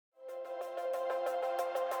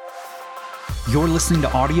You're listening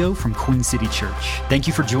to audio from Queen City Church. Thank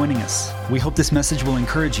you for joining us. We hope this message will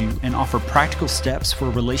encourage you and offer practical steps for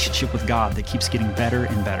a relationship with God that keeps getting better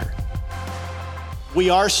and better.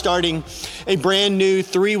 We are starting a brand new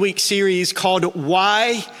 3-week series called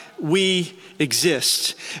Why We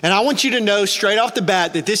Exist. And I want you to know straight off the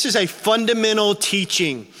bat that this is a fundamental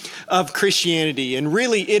teaching of Christianity. And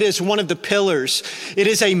really, it is one of the pillars. It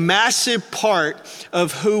is a massive part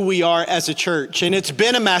of who we are as a church. And it's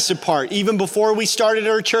been a massive part. Even before we started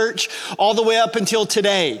our church, all the way up until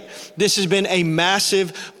today, this has been a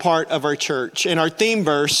massive part of our church. And our theme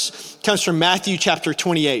verse comes from Matthew chapter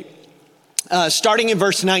 28. Starting in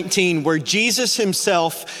verse 19, where Jesus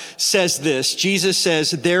himself says this. Jesus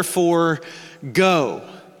says, therefore, go.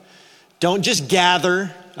 Don't just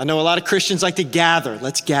gather. I know a lot of Christians like to gather.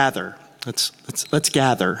 Let's gather. Let's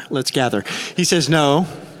gather. Let's gather. He says, no,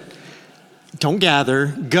 don't gather.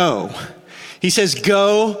 Go. He says,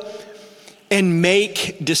 go and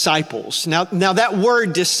make disciples. Now that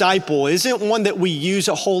word disciple isn't one that we use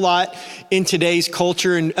a whole lot in today's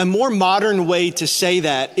culture. And a more modern way to say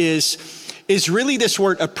that is really this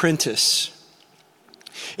word apprentice.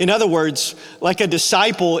 In other words, like a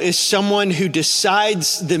disciple is someone who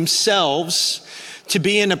decides themselves to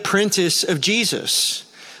be an apprentice of Jesus,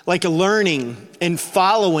 like a learning and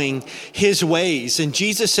following his ways. And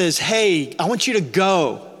Jesus says, hey, I want you to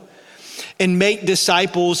go and make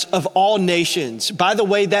disciples of all nations. By the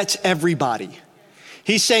way, that's everybody.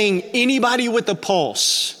 He's saying anybody with a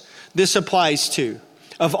pulse, this applies to,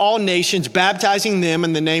 of all nations, baptizing them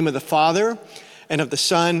in the name of the Father and of the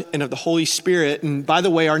Son and of the Holy Spirit. And by the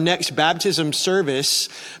way, our next baptism service,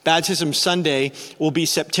 Baptism Sunday, will be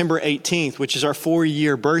September 18th, which is our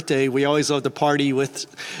 4-year birthday. We always love to party with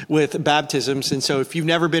baptisms. And so if you've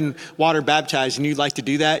never been water baptized and you'd like to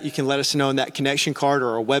do that, you can let us know on that connection card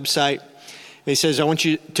or our website. And he says, I want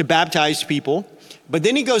you to baptize people. But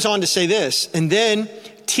then he goes on to say this, and then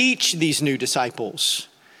teach these new disciples.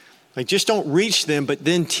 Like just don't reach them, but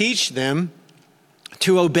then teach them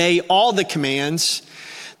to obey all the commands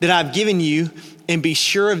that I've given you, and be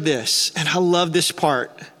sure of this. And I love this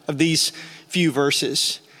part of these few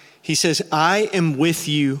verses. He says, I am with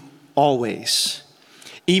you always,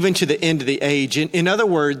 even to the end of the age. In other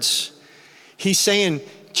words, he's saying,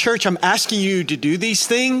 church, I'm asking you to do these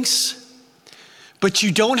things, but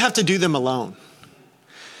you don't have to do them alone.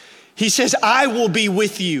 He says, I will be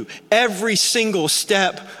with you every single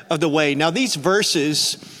step of the way. Now, these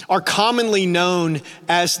verses are commonly known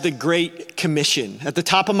as the Great Commission. At the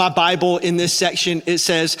top of my Bible in this section, it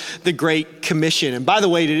says the Great Commission. And by the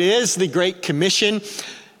way, it is the Great Commission,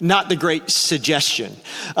 not the Great Suggestion.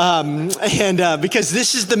 Because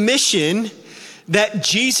this is the mission that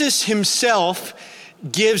Jesus himself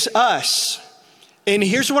gives us. And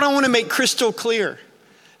here's what I want to make crystal clear.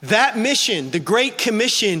 That mission, the Great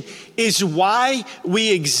Commission, is why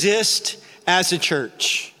we exist as a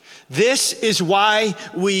church. This is why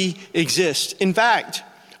we exist. In fact,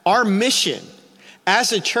 our mission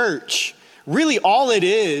as a church, really all it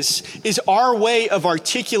is our way of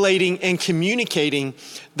articulating and communicating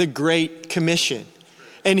the Great Commission.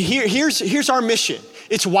 And here's our mission.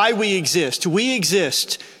 It's why we exist. We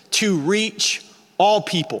exist to reach all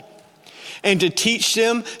people and to teach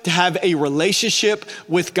them to have a relationship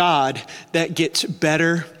with God that gets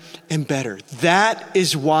better and better. That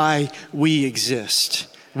is why we exist.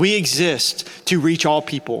 We exist to reach all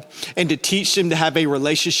people and to teach them to have a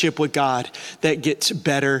relationship with God that gets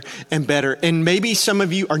better and better. And maybe some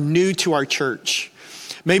of you are new to our church.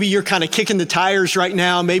 Maybe you're kind of kicking the tires right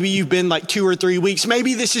now. Maybe you've been like 2 or 3 weeks.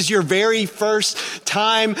 Maybe this is your very first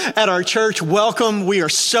time at our church. Welcome. We are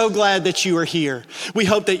so glad that you are here. We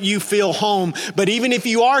hope that you feel home. But even if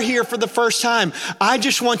you are here for the first time, I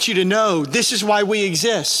just want you to know this is why we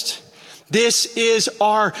exist. This is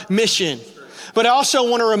our mission. But I also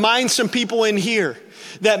want to remind some people in here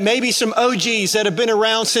that maybe some OGs that have been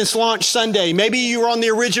around since Launch Sunday. Maybe you were on the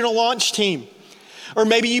original launch team. Or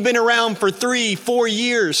maybe you've been around for 3-4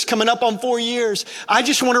 years, coming up on 4 years. I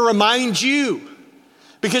just want to remind you,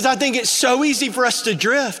 because I think it's so easy for us to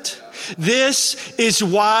drift. This is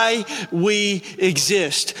why we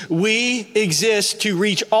exist. We exist to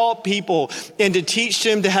reach all people and to teach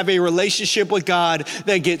them to have a relationship with God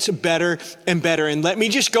that gets better and better. And let me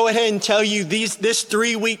just go ahead and tell you, this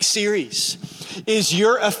 3-week series is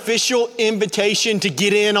your official invitation to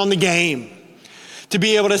get in on the game. To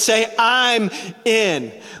be able to say, I'm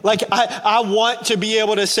in. Like, I want to be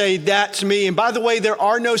able to say, that's me. And by the way, there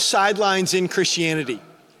are no sidelines in Christianity.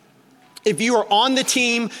 If you are on the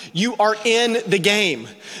team, you are in the game.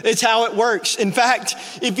 It's how it works. In fact,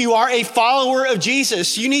 if you are a follower of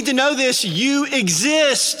Jesus, you need to know this, you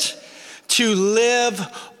exist to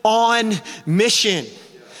live on mission.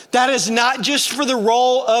 That is not just for the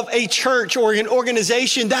role of a church or an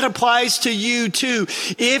organization. That applies to you too.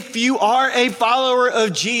 If you are a follower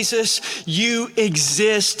of Jesus, you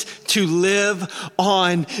exist to live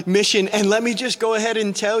on mission. And let me just go ahead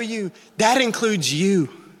and tell you, that includes you.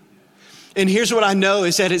 And here's what I know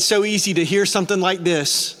is that it's so easy to hear something like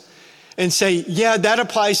this and say, yeah, that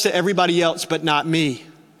applies to everybody else, but not me.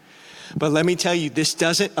 But let me tell you, this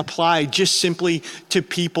doesn't apply just simply to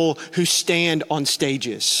people who stand on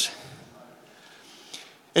stages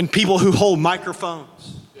and people who hold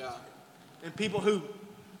microphones and people who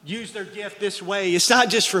use their gift this way. It's not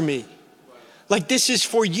just for me. Like, this is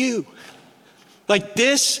for you. Like,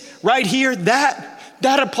 this right here, that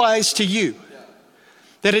applies to you.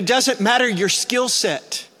 That it doesn't matter your skill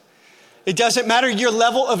set. It doesn't matter your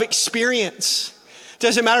level of experience. It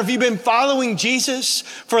doesn't matter if you've been following Jesus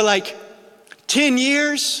for like 10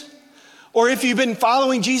 years or if you've been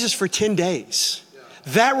following Jesus for 10 days.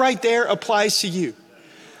 That right there applies to you.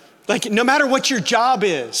 Like, no matter what your job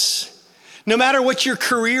is, no matter what your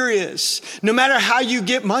career is, no matter how you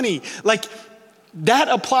get money, like, that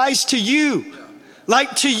applies to you,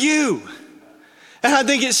 like to you. And I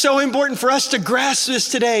think it's so important for us to grasp this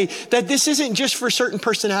today, that this isn't just for certain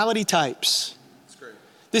personality types.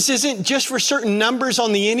 This isn't just for certain numbers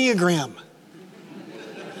on the Enneagram.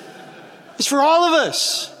 It's for all of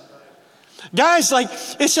us. Guys, like,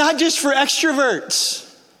 it's not just for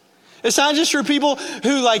extroverts. It's not just for people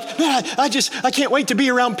who like, man, I can't wait to be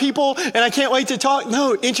around people and I can't wait to talk.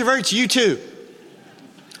 No, introverts, you too.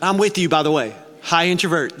 I'm with you, by the way. High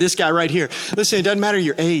introvert, this guy right here. Listen, it doesn't matter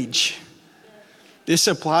your age. This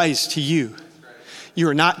applies to you. You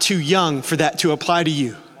are not too young for that to apply to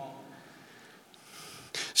you.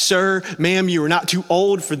 Sir, ma'am, you are not too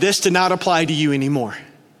old for this to not apply to you anymore.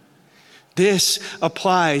 This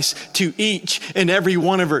applies to each and every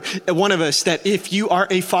one of us, that if you are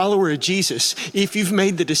a follower of Jesus, if you've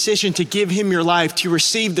made the decision to give him your life, to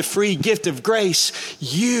receive the free gift of grace,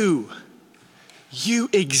 you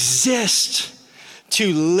exist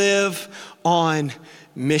to live on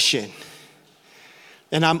mission.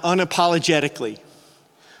 And I'm unapologetically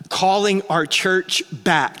calling our church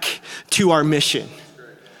back to our mission.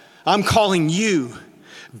 I'm calling you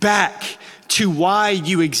back to why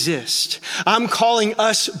you exist. I'm calling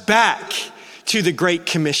us back to the Great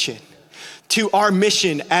Commission, to our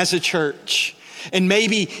mission as a church. And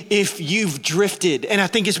maybe if you've drifted, and I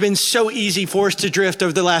think it's been so easy for us to drift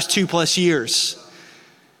over the last 2+ years,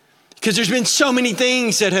 because there's been so many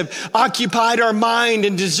things that have occupied our mind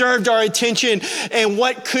and deserved our attention. And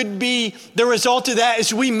what could be the result of that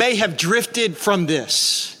is we may have drifted from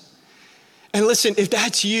this. And listen, if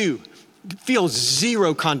that's you, feel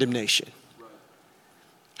zero condemnation.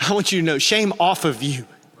 I want you to know, shame off of you.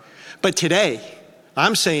 But today,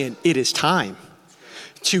 I'm saying it is time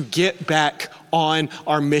to get back on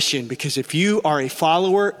our mission, because if you are a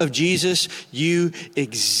follower of Jesus, you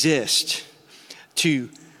exist to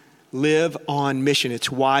live on mission. It's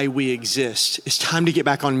why we exist. It's time to get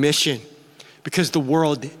back on mission, because the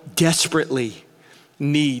world desperately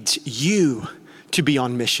needs you to be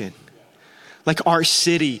on mission. Like our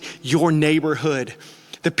city, your neighborhood,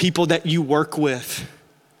 the people that you work with,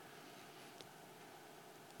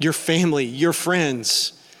 your family, your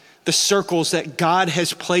friends, the circles that God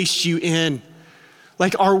has placed you in.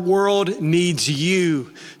 Like, our world needs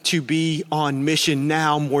you to be on mission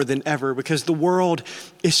now more than ever, because the world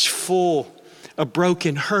is full of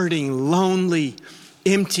broken, hurting, lonely,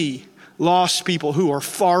 empty, lost people who are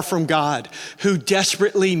far from God, who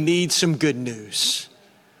desperately need some good news.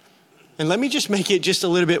 And let me just make it just a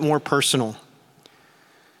little bit more personal,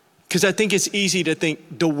 because I think it's easy to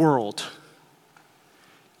think the world.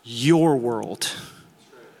 Your world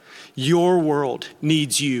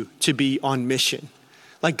needs you to be on mission.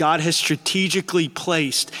 Like, God has strategically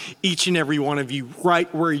placed each and every one of you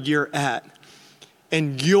right where you're at.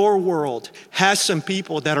 And your world has some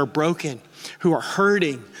people that are broken, who are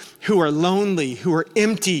hurting, who are lonely, who are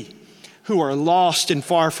empty, who are lost and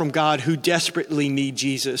far from God, who desperately need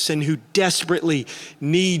Jesus and who desperately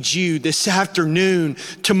need you this afternoon,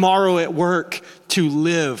 tomorrow at work, to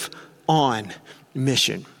live on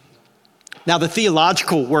mission. Now, the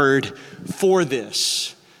theological word for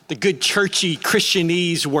this, the good churchy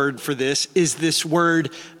Christianese word for this, is this word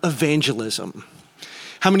evangelism.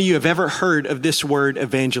 How many of you have ever heard of this word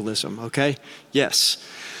evangelism? Okay, yes.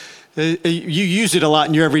 You use it a lot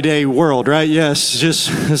in your everyday world, right? Yes,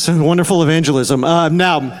 it's a wonderful evangelism.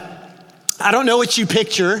 Now, I don't know what you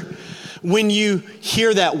picture when you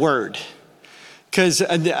hear that word, because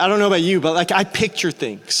I don't know about you, but like, I picture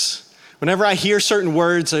things Whenever I hear certain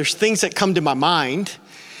words, there's things that come to my mind.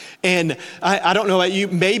 And I don't know about you,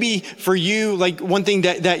 maybe for you, like one thing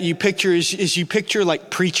that you picture is you picture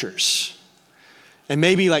like preachers. And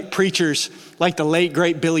maybe like preachers like the late,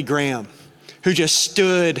 great Billy Graham, who just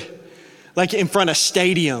stood like in front of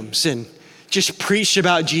stadiums and just preached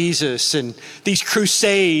about Jesus and these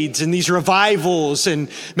crusades and these revivals. And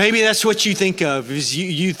maybe that's what you think of, is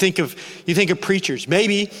you think of preachers.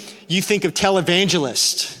 Maybe you think of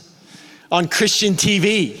televangelists on Christian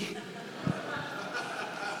TV.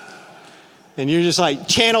 And you're just like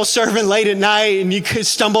channel surfing late at night, and you could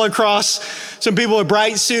stumble across some people with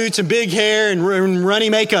bright suits and big hair and runny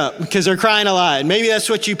makeup because they're crying a lot. Maybe that's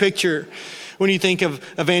what you picture when you think of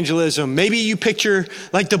evangelism. Maybe you picture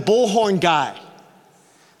like the bullhorn guy.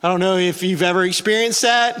 I don't know if you've ever experienced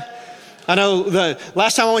that. I know the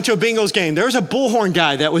last time I went to a Bengals game, there was a bullhorn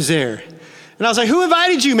guy that was there. And I was like, who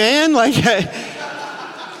invited you, man? Like,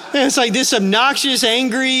 it's like this obnoxious,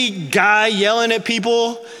 angry guy yelling at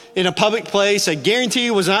people in a public place I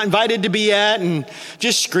guarantee was not invited to be at, and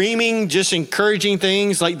just screaming, just encouraging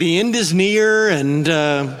things like the end is near, and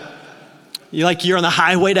you're on the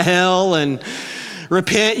highway to hell, and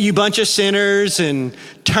repent, you bunch of sinners, and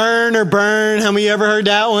turn or burn. How many of you ever heard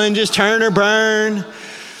that one? Just turn or burn.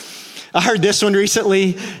 I heard this one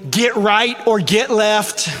recently, get right or get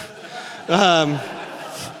left.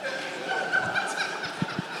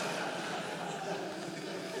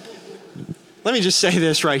 Let me just say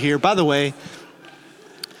this right here. By the way,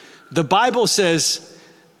 the Bible says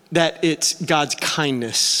that it's God's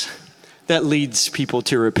kindness that leads people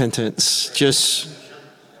to repentance. Just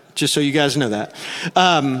so you guys know that.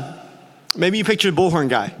 Maybe you picture the bullhorn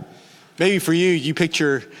guy. Maybe for you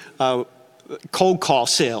picture cold call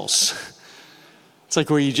sales. It's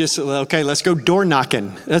like where you just, okay, let's go door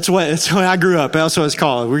knocking. That's what I grew up. That's what it's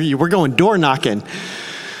called. We're going door knocking.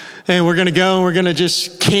 And we're going to go and we're going to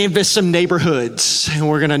just canvass some neighborhoods. And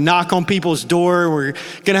we're going to knock on people's door. We're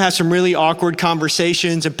going to have some really awkward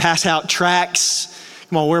conversations and pass out tracts.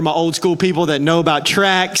 Come on, we're my old school people that know about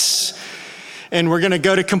tracts. And we're going to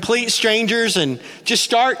go to complete strangers and just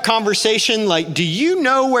start conversation like, do you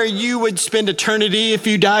know where you would spend eternity if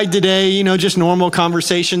you died today? You know, just normal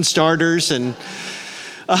conversation starters. And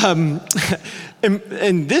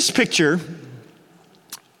this picture,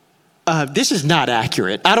 this is not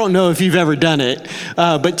accurate. I don't know if you've ever done it,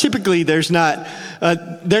 but typically they're not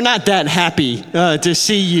that happy to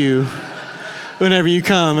see you whenever you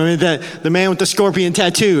come. I mean, the man with the scorpion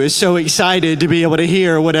tattoo is so excited to be able to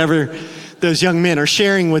hear whatever those young men are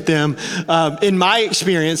sharing with them. In my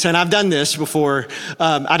experience, and I've done this before,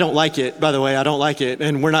 I don't like it, by the way, I don't like it,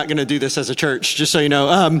 and we're not going to do this as a church, just so you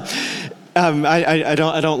know. I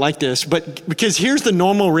don't like this, but because here's the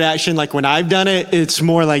normal reaction. Like when I've done it, it's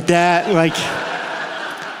more like that. Like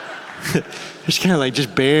it's kind of like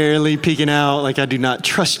just barely peeking out. Like, I do not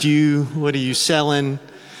trust you. What are you selling?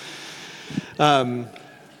 But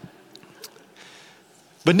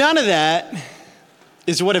none of that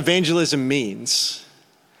is what evangelism means.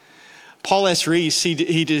 Paul S. Rees,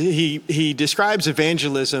 he describes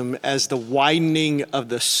evangelism as the widening of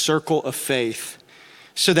the circle of faith,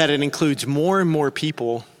 so that it includes more and more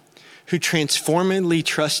people who transformatively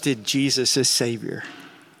trusted Jesus as Savior.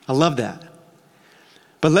 I love that.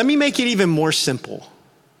 But let me make it even more simple.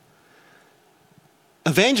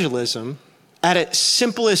 Evangelism, at its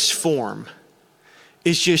simplest form,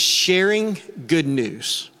 is just sharing good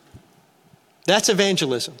news. That's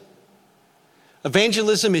evangelism.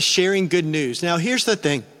 Evangelism is sharing good news. Now, here's the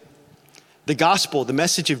thing. The gospel, the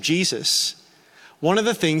message of Jesus, one of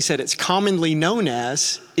the things that it's commonly known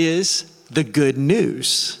as is the good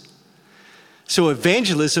news. So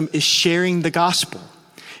evangelism is sharing the gospel,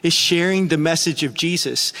 is sharing the message of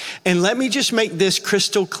Jesus. And let me just make this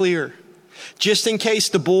crystal clear, just in case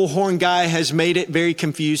the bullhorn guy has made it very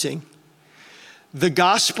confusing. The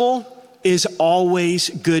gospel is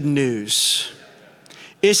always good news.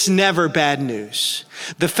 It's never bad news.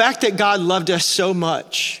 The fact that God loved us so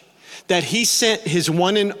much that he sent his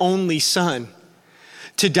one and only son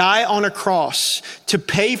to die on a cross, to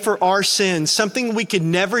pay for our sins, something we could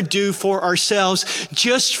never do for ourselves,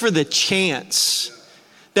 just for the chance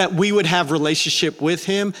that we would have relationship with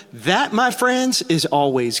him. That, my friends, is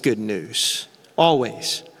always good news.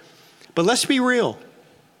 Always. But let's be real.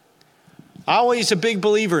 I'm always a big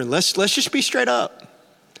believer. Let's just be straight up.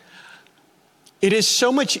 It is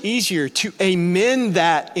so much easier to amen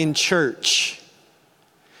that in church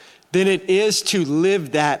than it is to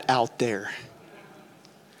live that out there.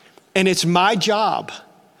 And it's my job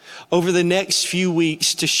over the next few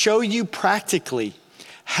weeks to show you practically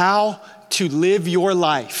how to live your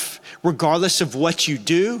life regardless of what you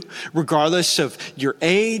do, regardless of your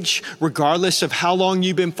age, regardless of how long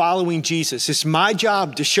you've been following Jesus. It's my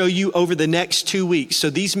job to show you over the next 2 weeks. So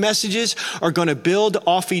these messages are going to build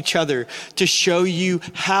off each other to show you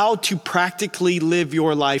how to practically live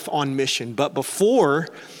your life on mission. But before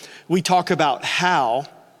we talk about how,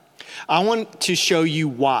 I want to show you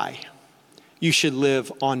why you should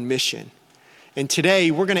live on mission. And today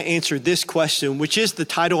we're going to answer this question, which is the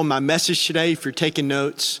title of my message today if you're taking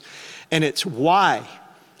notes. And it's, why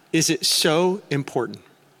is it so important?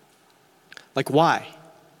 Like, why?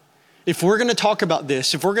 If we're going to talk about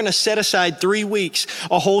this, if we're going to set aside 3 weeks,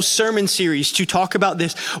 a whole sermon series to talk about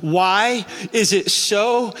this, why is it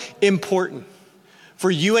so important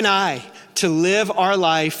for you and I to live our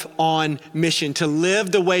life on mission, to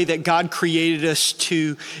live the way that God created us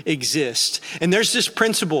to exist? And there's this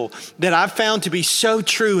principle that I've found to be so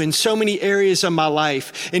true in so many areas of my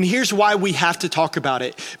life. And here's why we have to talk about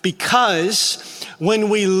it. Because when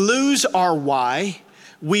we lose our why,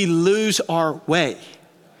 we lose our way.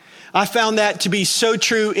 I found that to be so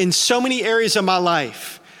true in so many areas of my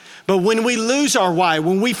life. But when we lose our why,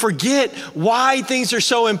 when we forget why things are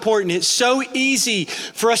so important, it's so easy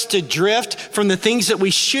for us to drift from the things that we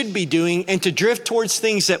should be doing and to drift towards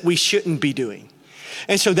things that we shouldn't be doing.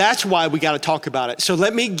 And so that's why we got to talk about it. So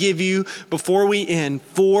let me give you, before we end,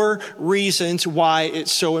 4 reasons why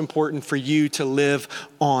it's so important for you to live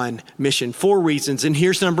on mission. 4 reasons. And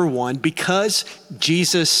here's number 1, because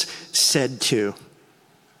Jesus said to.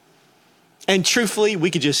 And truthfully, we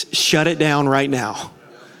could just shut it down right now.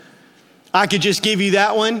 I could just give you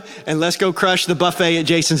that one and let's go crush the buffet at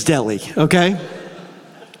Jason's Deli, okay?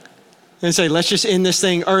 And say, let's just end this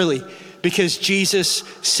thing early because Jesus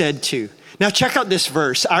said to. Now check out this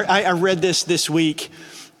verse. I read this week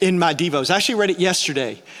in my Devos. I actually read it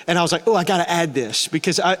yesterday and I was like, oh, I gotta add this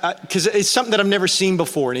because it's something that I've never seen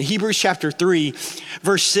before. And in Hebrews chapter 3,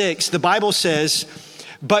 verse 6, the Bible says,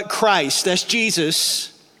 but Christ, that's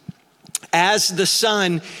Jesus, as the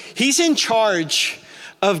Son, he's in charge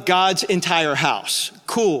of God's entire house.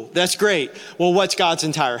 Cool, that's great. Well, what's God's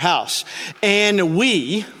entire house? And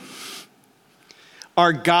we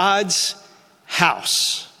are God's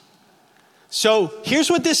house. So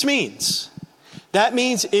here's what this means. That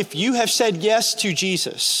means if you have said yes to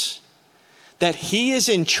Jesus, that he is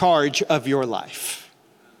in charge of your life.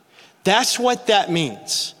 That's what that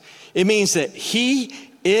means. It means that he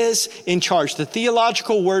is in charge. The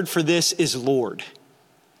theological word for this is Lord.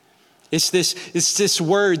 It's this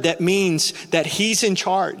word that means that he's in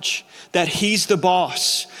charge, that he's the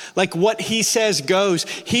boss. Like what he says goes.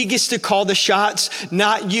 He gets to call the shots,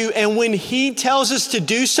 not you. And when he tells us to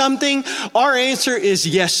do something, our answer is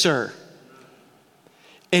yes, sir.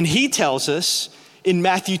 And he tells us in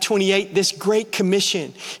Matthew 28, this great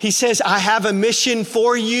commission. He says, I have a mission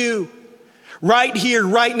for you right here,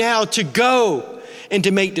 right now, to go and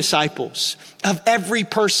to make disciples of every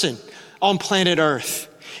person on planet Earth.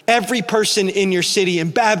 Every person in your city,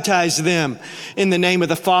 and baptize them in the name of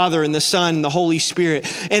the Father and the Son and the Holy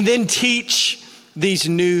Spirit. And then teach these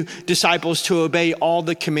new disciples to obey all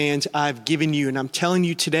the commands I've given you. And I'm telling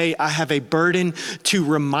you today, I have a burden to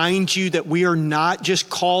remind you that we are not just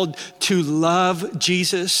called to love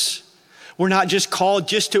Jesus. We're not just called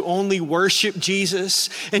just to only worship Jesus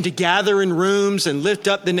and to gather in rooms and lift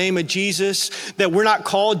up the name of Jesus, that we're not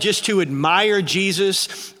called just to admire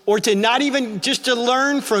Jesus or to not even just to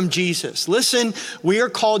learn from Jesus. Listen, we are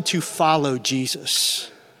called to follow Jesus,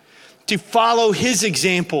 to follow his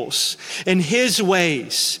examples and his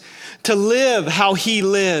ways, to live how he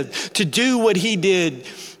lived, to do what he did,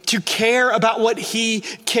 to care about what he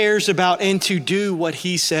cares about, and to do what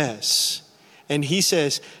he says. And he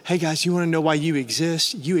says, hey guys, you want to know why you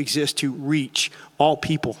exist? You exist to reach all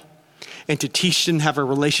people and to teach them to have a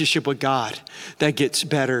relationship with God that gets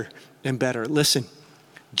better and better. Listen,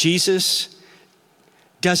 Jesus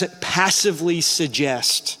doesn't passively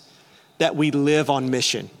suggest that we live on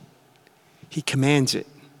mission. He commands it.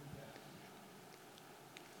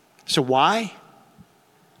 So why?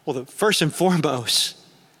 Well, first and foremost,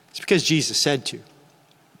 it's because Jesus said to.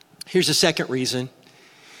 Here's a second reason.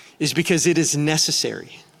 Is because it is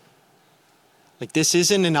necessary. Like this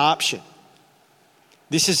isn't an option.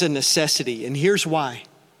 This is a necessity. And here's why.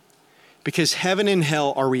 Because heaven and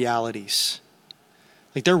hell are realities.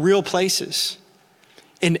 Like they're real places.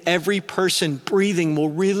 And every person breathing will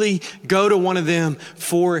really go to one of them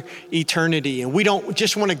for eternity. And we don't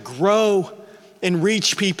just want to grow and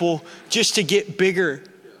reach people just to get bigger.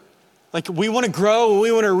 Like we want to grow,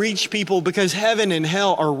 we want to reach people because heaven and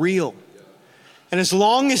hell are real. And as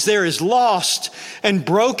long as there is lost and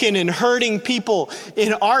broken and hurting people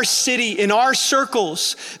in our city, in our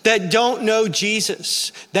circles that don't know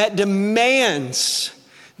Jesus, that demands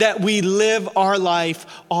that we live our life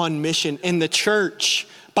on mission. In the church,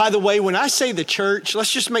 by the way, when I say the church,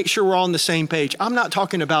 let's just make sure we're all on the same page. I'm not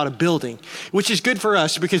talking about a building, which is good for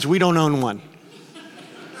us because we don't own one.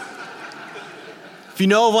 If you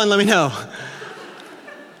know of one, let me know.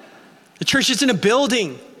 The church isn't a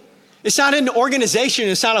building. It's not an organization.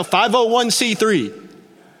 It's not a 501c3.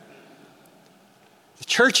 The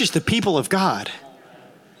church is the people of God.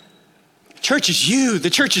 The church is you. The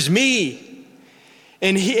church is me.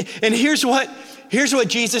 And here's what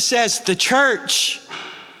Jesus says. The church,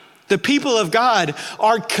 the people of God,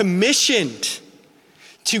 are commissioned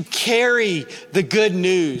to carry the good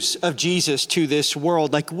news of Jesus to this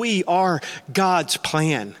world. Like we are God's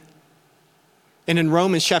plan. And in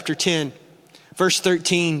Romans chapter 10, verse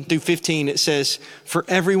 13 through 15, it says, for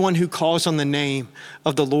everyone who calls on the name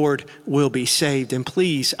of the Lord will be saved. And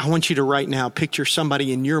please, I want you to right now picture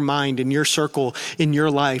somebody in your mind, in your circle, in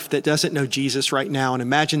your life that doesn't know Jesus right now, and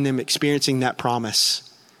imagine them experiencing that promise.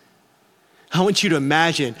 I want you to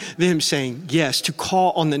imagine them saying yes, to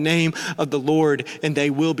call on the name of the Lord and they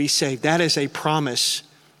will be saved. That is a promise.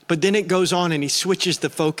 But then it goes on and he switches the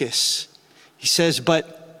focus. He says,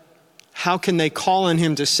 but how can they call on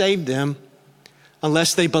him to save them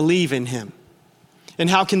unless they believe in him? And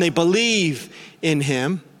how can they believe in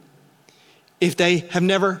him if they have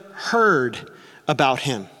never heard about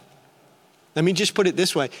him? Let me just put it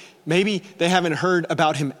this way. Maybe they haven't heard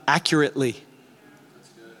about him accurately.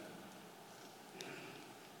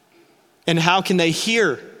 And how can they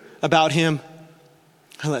hear about him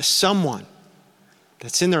unless someone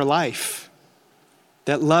that's in their life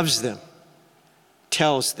that loves them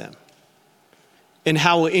tells them? And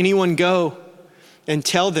how will anyone go and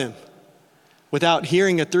tell them without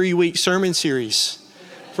hearing a 3-week sermon series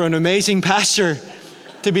from an amazing pastor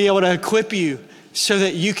to be able to equip you so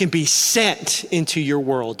that you can be sent into your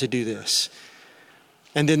world to do this?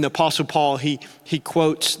 And then the Apostle Paul, he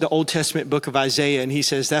quotes the Old Testament book of Isaiah, and he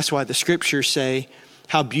says, that's why the scriptures say,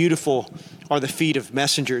 how beautiful are the feet of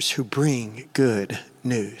messengers who bring good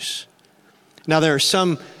news. Now, there are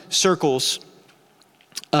some circles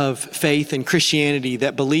of faith and Christianity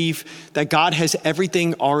that believe that God has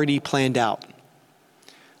everything already planned out.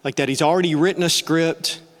 Like that he's already written a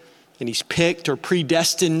script and he's picked or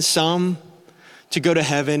predestined some to go to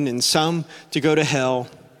heaven and some to go to hell.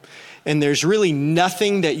 And there's really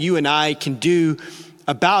nothing that you and I can do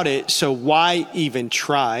about it, so why even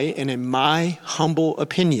try? And in my humble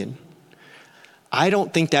opinion, I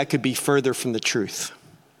don't think that could be further from the truth.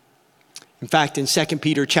 In fact, in 2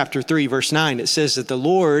 Peter chapter 3, verse 9, it says that the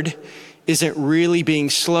Lord isn't really being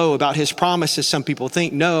slow about his promises, some people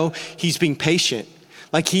think. No, he's being patient.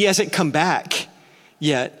 Like he hasn't come back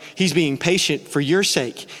yet. He's being patient for your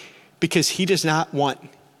sake because he does not want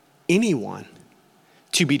anyone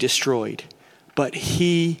to be destroyed, but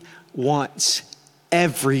he wants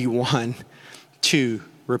everyone to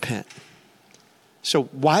repent. So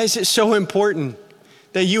why is it so important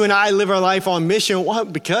that you and I live our life on mission? Well,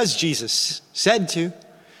 because Jesus said to.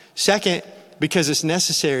 Second, because it's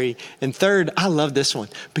necessary. And third, I love this one,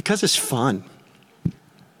 because it's fun.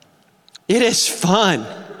 It is fun.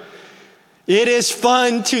 It is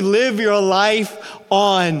fun to live your life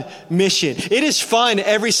on mission. It is fun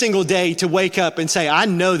every single day to wake up and say, I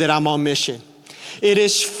know that I'm on mission. It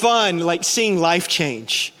is fun, like seeing life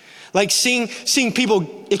change. Like seeing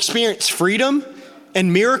people experience freedom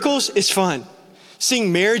and miracles is fun.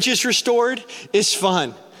 Seeing marriages restored is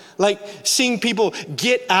fun. Like seeing people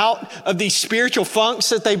get out of these spiritual funks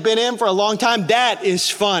that they've been in for a long time, that is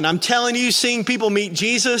fun. I'm telling you, seeing people meet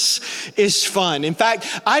Jesus is fun. In fact,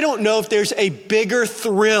 I don't know if there's a bigger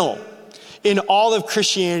thrill in all of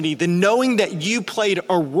Christianity than knowing that you played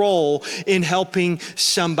a role in helping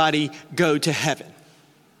somebody go to heaven.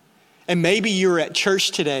 And maybe you're at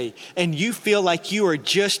church today and you feel like you are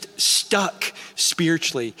just stuck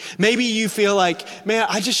spiritually. Maybe you feel like, man,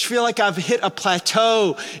 I just feel like I've hit a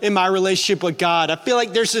plateau in my relationship with God. I feel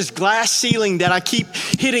like there's this glass ceiling that I keep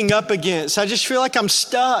hitting up against. I just feel like I'm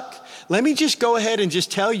stuck. Let me just go ahead and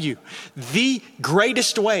just tell you, the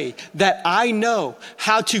greatest way that I know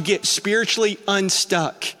how to get spiritually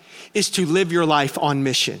unstuck is to live your life on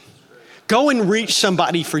mission. Go and reach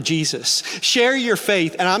somebody for Jesus. Share your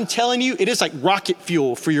faith. And I'm telling you, it is like rocket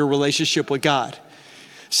fuel for your relationship with God.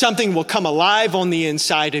 Something will come alive on the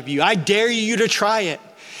inside of you. I dare you to try it.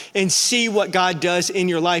 and see what God does in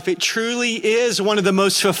your life. It truly is one of the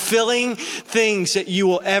most fulfilling things that you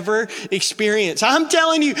will ever experience. I'm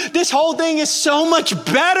telling you, this whole thing is so much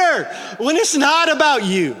better when it's not about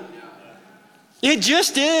you. It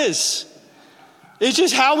just is. It's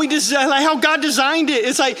just how we design, like how God designed it.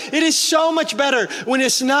 It's like, it is so much better when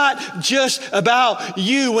it's not just about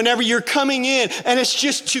you, whenever you're coming in and it's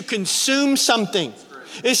just to consume something.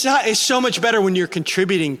 It's so much better when you're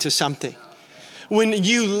contributing to something. When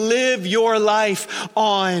you live your life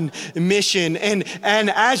on mission. And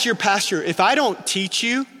as your pastor, if I don't teach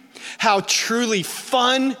you how truly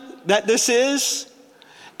fun that this is,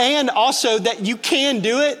 and also that you can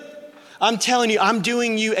do it, I'm telling you, I'm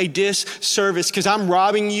doing you a disservice because I'm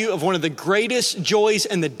robbing you of one of the greatest joys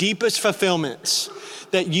and the deepest fulfillments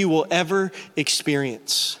that you will ever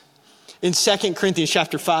experience. In 2 Corinthians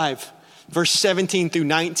chapter 5, verse 17 through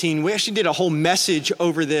 19, we actually did a whole message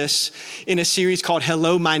over this in a series called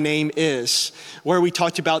Hello, My Name Is, where we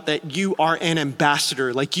talked about that you are an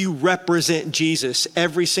ambassador, like you represent Jesus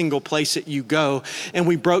every single place that you go. And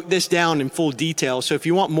we broke this down in full detail. So if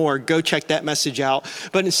you want more, go check that message out.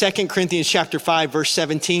 But in 2 Corinthians chapter 5, verse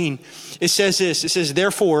 17, it says this, it says,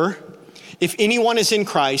 therefore, if anyone is in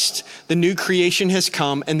Christ, the new creation has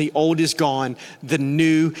come and the old is gone, the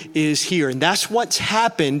new is here. And that's what's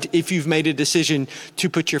happened if you've made a decision to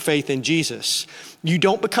put your faith in Jesus. You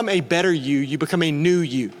don't become a better you, you become a new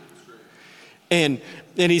you. And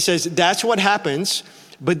he says, that's what happens.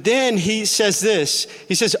 But then he says this,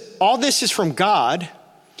 he says, all this is from God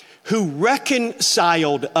who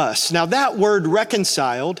reconciled us. Now that word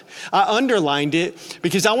reconciled, I underlined it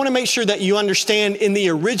because I want to make sure that you understand in the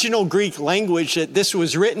original Greek language that this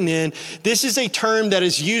was written in, this is a term that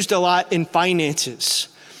is used a lot in finances.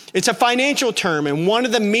 It's a financial term, and one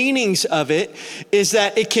of the meanings of it is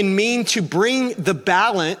that it can mean to bring the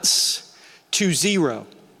balance to zero.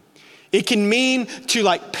 It can mean to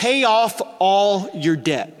like pay off all your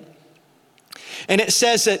debt. And it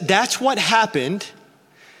says that that's what happened,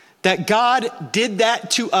 that God did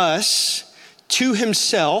that to us, to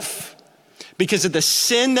himself, because of the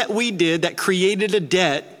sin that we did that created a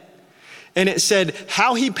debt. And it said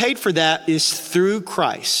how he paid for that is through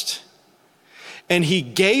Christ. And he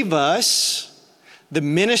gave us the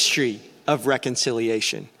ministry of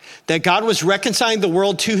reconciliation. That God was reconciling the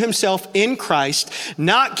world to himself in Christ,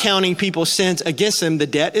 not counting people's sins against them. The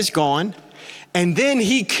debt is gone. And then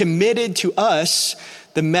he committed to us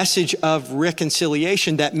the message of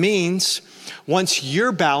reconciliation. That means once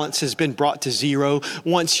your balance has been brought to zero,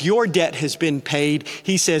 once your debt has been paid,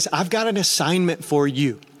 he says, I've got an assignment for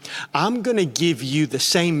you. I'm going to give you the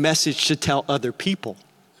same message to tell other people,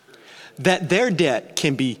 that their debt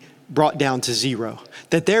can be brought down to zero,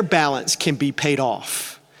 that their balance can be paid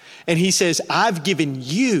off. And he says, I've given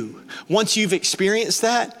you, once you've experienced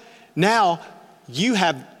that, now you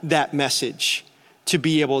have that message to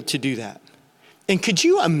be able to do that. And could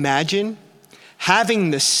you imagine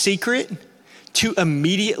having the secret to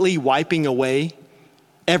immediately wiping away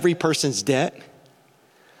every person's debt?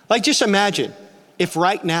 Like just imagine if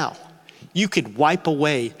right now you could wipe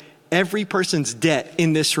away every person's debt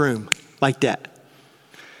in this room like that.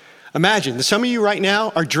 Imagine that some of you right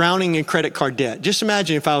now are drowning in credit card debt. Just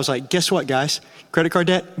imagine if I was like, guess what, guys? Credit card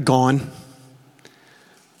debt, gone.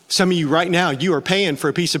 Some of you right now, you are paying for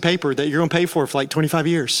a piece of paper that you're going to pay for like 25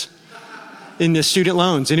 years. In the student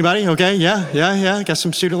loans. Anybody? Okay, yeah. Got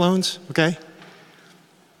some student loans, okay.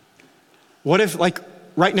 What if like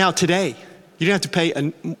right now, today, you didn't have to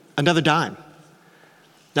pay another dime?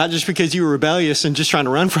 Not just because you were rebellious and just trying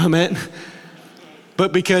to run from it,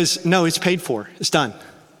 but because, no, it's paid for. It's done.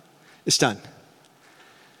 It's done.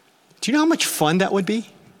 Do you know how much fun that would be?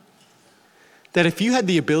 That if you had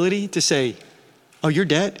the ability to say, oh, your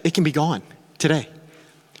debt, it can be gone today.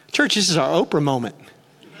 Church, this is our Oprah moment.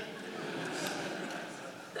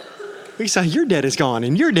 We say, your debt is gone,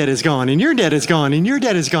 and your debt is gone, and your debt is gone, and your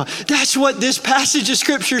debt is gone. That's what this passage of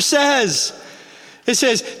scripture says. It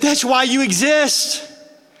says, that's why you exist.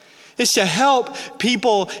 It's to help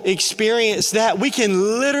people experience that. We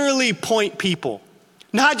can literally point people,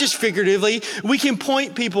 not just figuratively, we can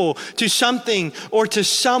point people to something or to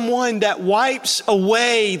someone that wipes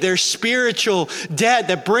away their spiritual debt,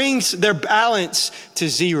 that brings their balance to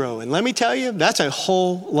zero. And let me tell you, that's a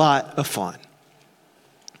whole lot of fun.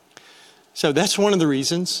 So that's one of the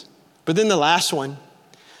reasons. But then the last one,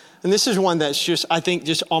 and this is one that's just, I think,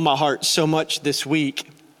 just on my heart so much this week.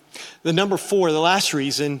 The number 4, the last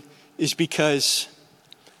reason is because,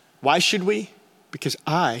 why should we? Because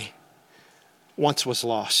I once was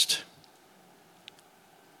lost.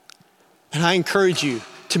 And I encourage you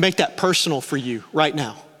to make that personal for you right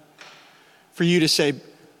now. For you to say,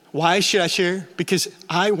 Why should I share? Because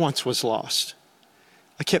I once was lost.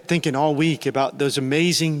 I kept thinking all week about those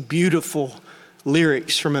amazing, beautiful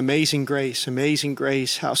lyrics from Amazing Grace. Amazing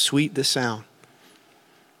Grace, how sweet the sound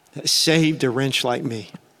that saved a wretch like me.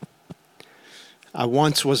 I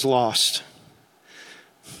once was lost,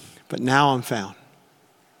 but now I'm found.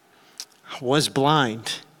 I was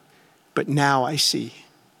blind, but now I see.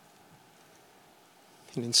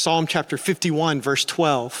 And in Psalm chapter 51, verse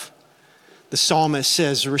 12, the psalmist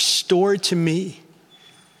says, "Restore to me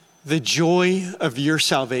the joy of your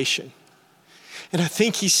salvation." And I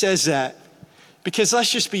think he says that because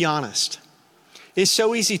let's just be honest. It's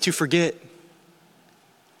so easy to forget.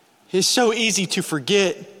 It's so easy to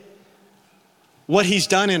forget what he's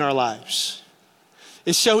done in our lives.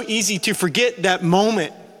 It's so easy to forget that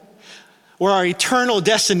moment where our eternal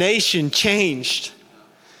destination changed.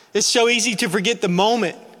 It's so easy to forget the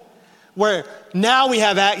moment where now we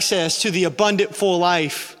have access to the abundant, full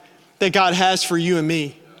life that God has for you and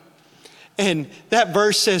me. And that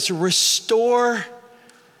verse says, "Restore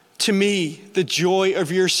to me the joy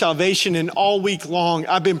of your salvation." And all week long,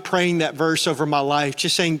 I've been praying that verse over my life,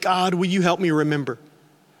 just saying, God, will you help me remember?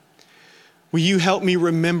 Will you help me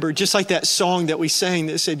remember? Just like that song that we sang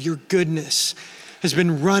that said, your goodness has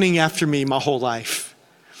been running after me my whole life.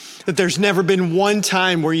 That there's never been one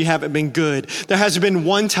time where you haven't been good. There hasn't been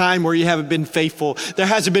one time where you haven't been faithful. There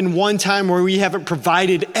hasn't been one time where we haven't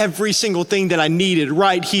provided every single thing that I needed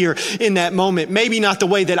right here in that moment. Maybe not the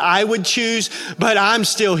way that I would choose, but I'm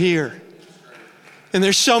still here. And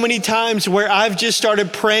there's so many times where I've just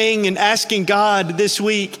started praying and asking God this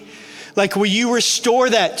week, like, will you restore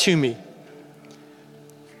that to me?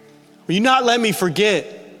 Will you not let me forget?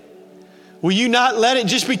 Will you not let it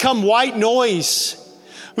just become white noise?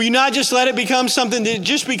 Will you not just let it become something that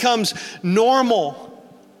just becomes normal?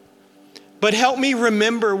 But help me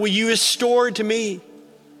remember, will you restore to me?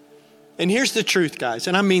 And here's the truth, guys,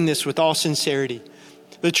 and I mean this with all sincerity.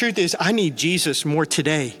 The truth is, I need Jesus more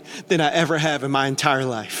today than I ever have in my entire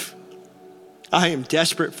life. I am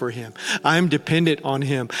desperate for him. I am dependent on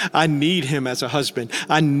him. I need him as a husband.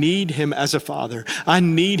 I need him as a father. I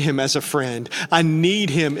need him as a friend. I need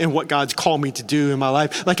him in what God's called me to do in my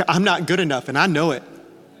life. Like, I'm not good enough, and I know it.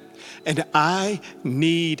 And I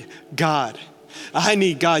need God. I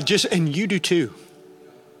need God and you do too.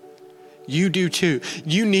 You do too.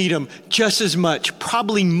 You need him just as much,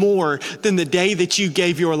 probably more than the day that you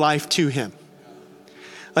gave your life to him.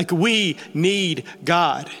 Like, we need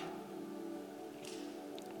God.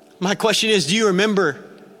 My question is, do you remember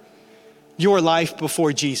your life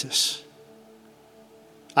before Jesus?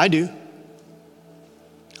 I do.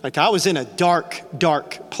 Like, I was in a dark,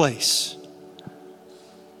 dark place.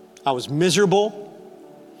 I was miserable,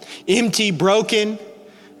 empty, broken,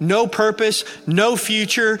 no purpose, no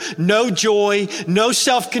future, no joy, no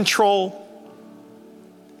self-control,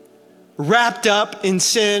 wrapped up in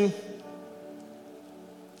sin,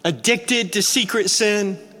 addicted to secret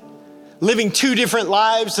sin, living two different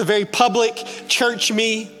lives, the very public church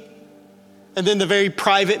me, and then the very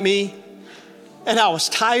private me. And I was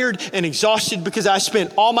tired and exhausted because I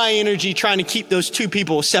spent all my energy trying to keep those two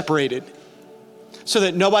people separated so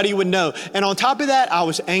that nobody would know. And on top of that, I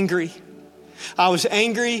was angry. I was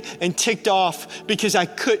angry and ticked off because I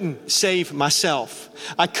couldn't save myself.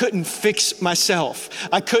 I couldn't fix myself.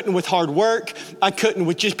 I couldn't with hard work. I couldn't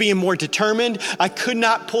with just being more determined. I could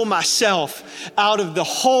not pull myself out of the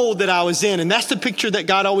hole that I was in. And that's the picture that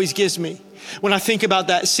God always gives me when I think about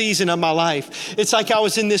that season of my life. It's like I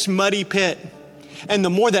was in this muddy pit. And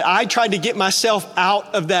the more that I tried to get myself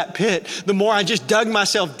out of that pit, the more I just dug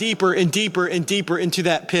myself deeper and deeper and deeper into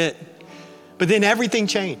that pit. But then everything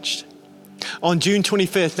changed. On June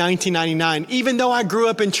 25th, 1999, even though I grew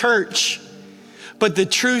up in church, but the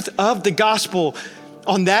truth of the gospel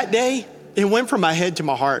on that day, it went from my head to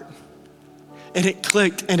my heart. And it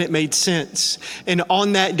clicked and it made sense. And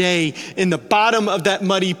on that day, in the bottom of that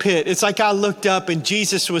muddy pit, it's like I looked up and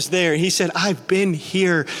Jesus was there. And he said, I've been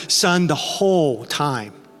here, son, the whole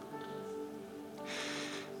time.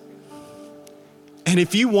 And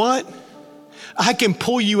if you want, I can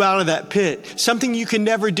pull you out of that pit. Something you can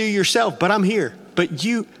never do yourself, but I'm here. But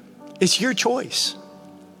it's your choice.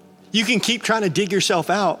 You can keep trying to dig yourself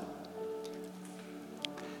out.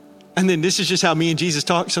 And then this is just how me and Jesus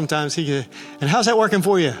talk sometimes. He goes, and how's that working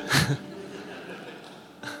for you?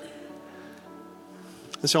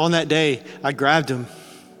 And so on that day, I grabbed him.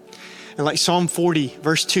 And like Psalm 40,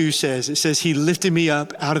 verse 2 says, it says, he lifted me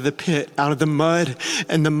up out of the pit, out of the mud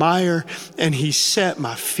and the mire, and he set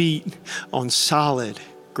my feet on solid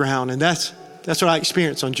ground. And that's what I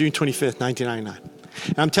experienced on June 25th, 1999.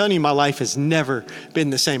 And I'm telling you, my life has never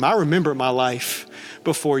been the same. I remember my life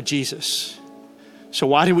before Jesus. So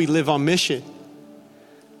why do we live on mission?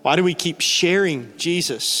 Why do we keep sharing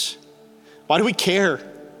Jesus? Why do we care?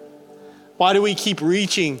 Why do we keep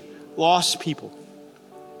reaching lost people?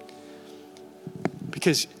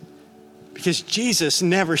 Because Jesus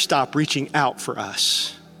never stopped reaching out for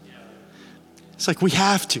us. It's like we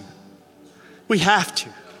have to. We have to.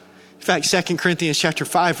 In fact, 2 Corinthians chapter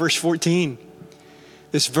 5, verse 14,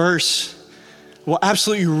 this verse will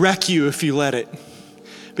absolutely wreck you if you let it.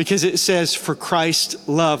 Because it says, for Christ's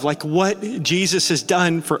love, like what Jesus has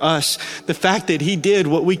done for us, the fact that he did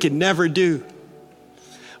what we could never do.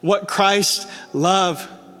 What Christ's love,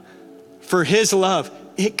 for his love,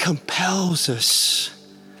 it compels us.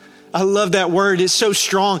 I love that word. It's so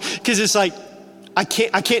strong because it's like, I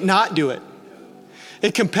can't not do it.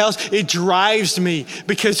 It compels, it drives me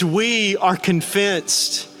because we are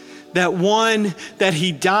convinced that one, that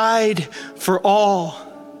he died for all.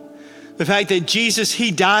 The fact that Jesus,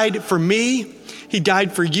 he died for me, he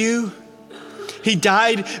died for you. He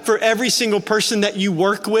died for every single person that you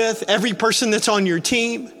work with, every person that's on your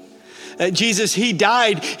team. Jesus, he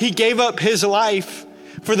died, he gave up his life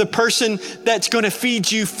for the person that's going to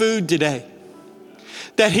feed you food today.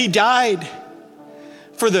 That he died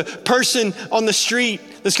for the person on the street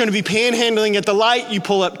that's going to be panhandling at the light you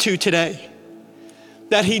pull up to today.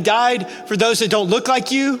 That he died for those that don't look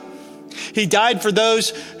like you. He died for those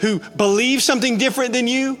who believe something different than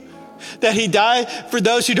you. That he died for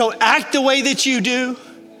those who don't act the way that you do.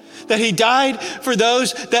 That he died for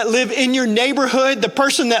those that live in your neighborhood, the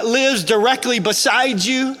person that lives directly beside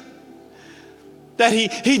you. That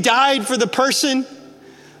he died for the person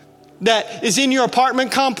that is in your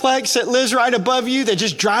apartment complex that lives right above you, that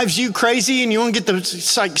just drives you crazy and you want to get them,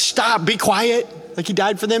 it's like, stop, be quiet. Like he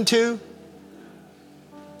died for them too.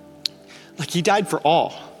 Like he died for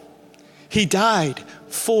all. He died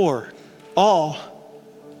for all.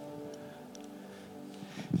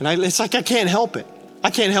 And it's like, I can't help it. I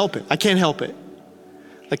can't help it. I can't help it.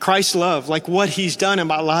 Like Christ's love, like what he's done in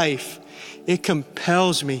my life, it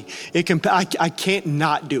compels me. I can't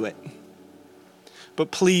not do it. But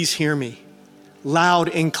please hear me loud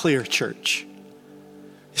and clear, church.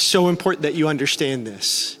 It's so important that you understand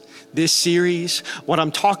this. This series, what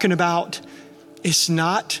I'm talking about, it's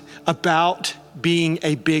not about being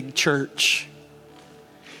a big church.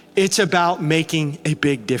 It's about making a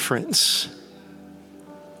big difference.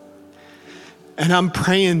 And I'm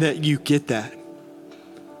praying that you get that.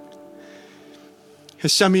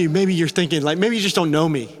 Because some of you, maybe you're thinking, like, maybe you just don't know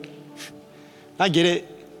me. I get it.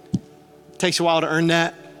 It takes a while to earn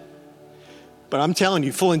that. But I'm telling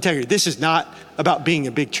you, full integrity, this is not about being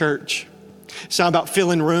a big church. It's not about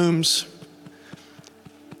filling rooms.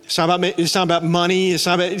 It's not about money. It's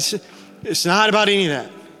not about any of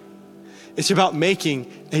that. It's about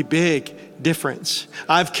making a big difference.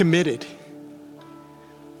 I've committed,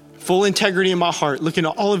 full integrity in my heart, looking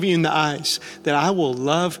at all of you in the eyes, that I will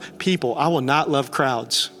love people. I will not love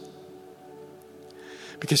crowds.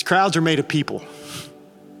 Because crowds are made of people.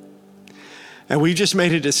 And we just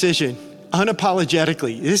made a decision,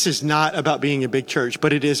 unapologetically, this is not about being a big church,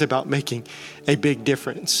 but it is about making a big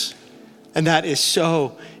difference. And that is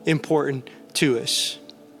so important to us.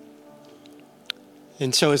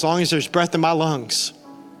 And so as long as there's breath in my lungs,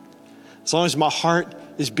 as long as my heart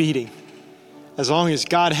is beating, as long as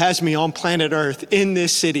God has me on planet Earth in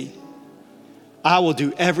this city, I will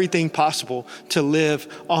do everything possible to live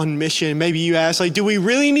on mission. Maybe you ask, like, do we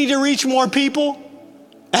really need to reach more people?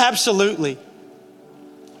 Absolutely.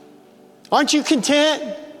 Aren't you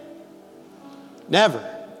content? Never.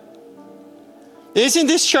 Isn't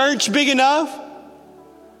this church big enough?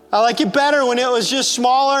 I like it better when it was just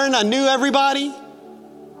smaller and I knew everybody.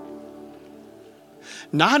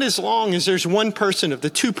 Not as long as there's one person of the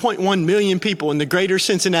 2.1 million people in the greater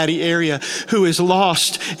Cincinnati area who is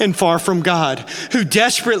lost and far from God, who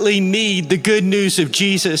desperately need the good news of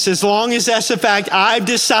Jesus. As long as that's the fact, I've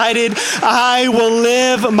decided I will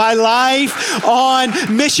live my life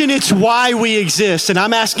on mission. It's why we exist. And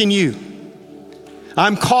I'm asking you,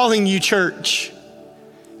 I'm calling you, church,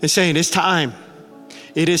 and saying it's time.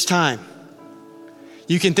 It is time.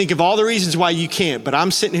 You can think of all the reasons why you can't, but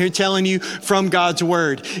I'm sitting here telling you from God's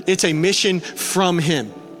word, it's a mission from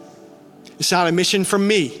him. It's not a mission from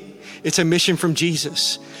me. It's a mission from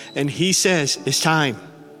Jesus. And he says, it's time.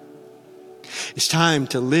 It's time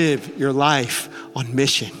to live your life on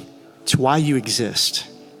mission. It's why you exist.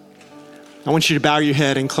 I want you to bow your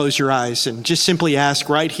head and close your eyes and just simply ask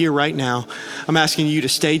right here, right now. I'm asking you to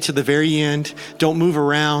stay to the very end. Don't move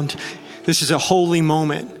around. This is a holy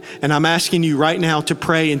moment. And I'm asking you right now to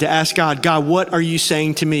pray and to ask God, God, what are you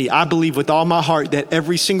saying to me? I believe with all my heart that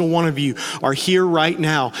every single one of you are here right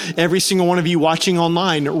now. Every single one of you watching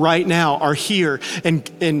online right now are here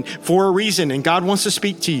and for a reason. And God wants to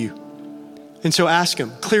speak to you. And so ask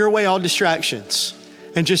him, clear away all distractions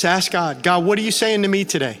and just ask God, God, what are you saying to me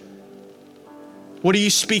today? What are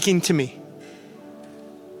you speaking to me?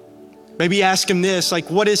 Maybe ask him this,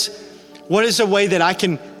 like, what is a way that I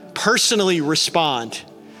can personally respond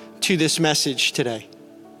to this message today?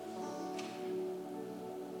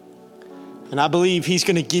 And I believe he's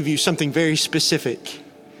going to give you something very specific,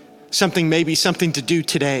 maybe something to do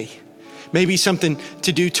today, maybe something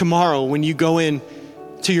to do tomorrow when you go in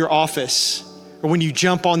to your office or when you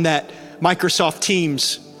jump on that Microsoft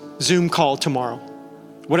Teams Zoom call tomorrow.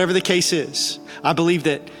 Whatever the case is, I believe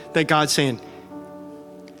that God's saying,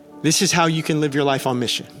 this is how you can live your life on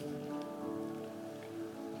mission.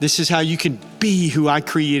 This is how you can be who I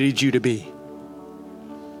created you to be.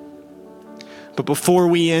 But before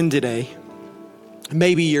we end today,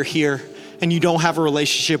 maybe you're here and you don't have a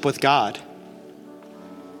relationship with God.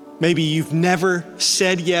 Maybe you've never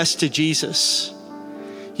said yes to Jesus.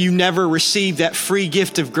 You never received that free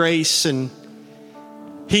gift of grace, and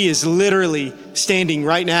he is literally standing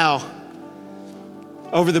right now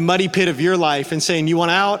over the muddy pit of your life and saying, you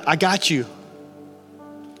want out? I got you.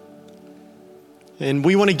 And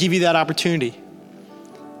we want to give you that opportunity.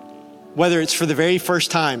 Whether it's for the very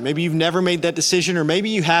first time, maybe you've never made that decision, or maybe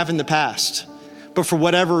you have in the past, but for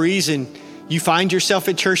whatever reason, you find yourself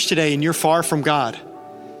at church today and you're far from God.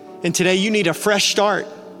 And today you need a fresh start.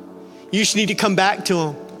 You just need to come back to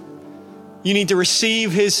him. You need to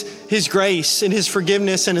receive his grace and his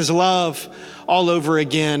forgiveness and his love all over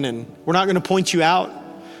again. And we're not going to point you out,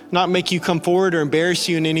 not make you come forward or embarrass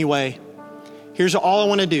you in any way. Here's all I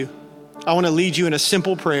want to do. I want to lead you in a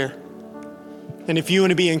simple prayer. And if you want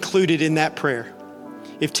to be included in that prayer,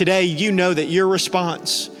 if today you know that your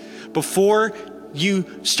response, before you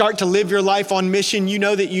start to live your life on mission, you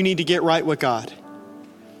know that you need to get right with God.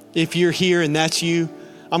 If you're here and that's you,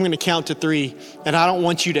 I'm going to count to 3, and I don't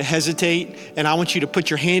want you to hesitate, and I want you to put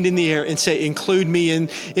your hand in the air and say, include me in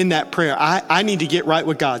that prayer. I need to get right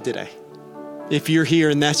with God today. If you're here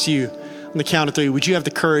and that's you, on the count of 3, would you have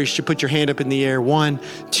the courage to put your hand up in the air? 1,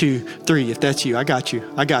 2, 3. If that's you, I got you.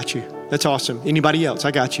 I got you. That's awesome. Anybody else?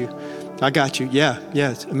 I got you. I got you. Yeah,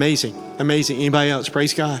 it's amazing. Amazing. Anybody else?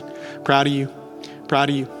 Praise God. Proud of you. Proud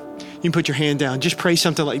of you. You can put your hand down. Just pray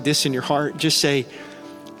something like this in your heart. Just say,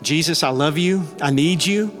 Jesus, I love you. I need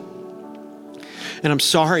you. And I'm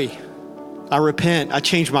sorry. I repent. I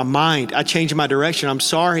changed my mind. I changed my direction. I'm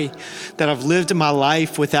sorry that I've lived my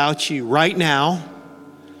life without you. Right now,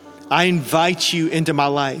 I invite you into my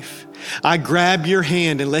life. I grab your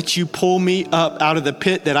hand and let you pull me up out of the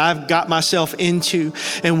pit that I've got myself into.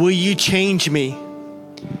 And will you change me?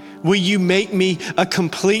 Will you make me a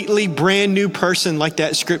completely brand new person like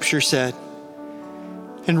that scripture said?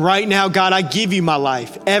 And right now, God, I give you my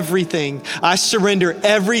life, everything. I surrender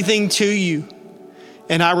everything to you.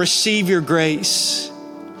 And I receive your grace.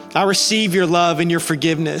 I receive your love and your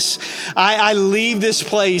forgiveness. I leave this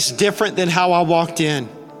place different than how I walked in.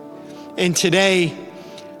 And today,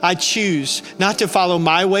 I choose not to follow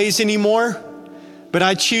my ways anymore, but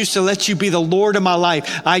I choose to let you be the Lord of my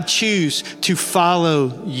life. I choose to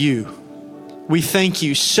follow you. We thank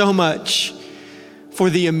you so much for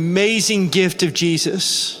the amazing gift of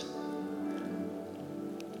Jesus.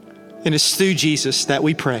 And it's through Jesus that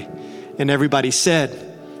we pray. And everybody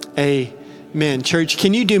said, amen. Church,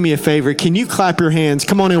 can you do me a favor? Can you clap your hands?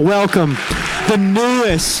 Come on and welcome the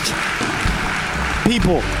newest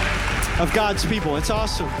people of God's people. It's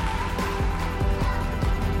awesome.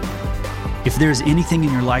 If there's anything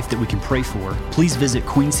in your life that we can pray for, please visit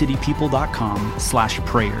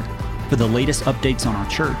queencitypeople.com/prayer. For the latest updates on our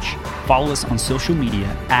church, follow us on social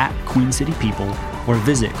media @QueenCityPeople or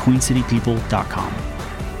visit queencitypeople.com.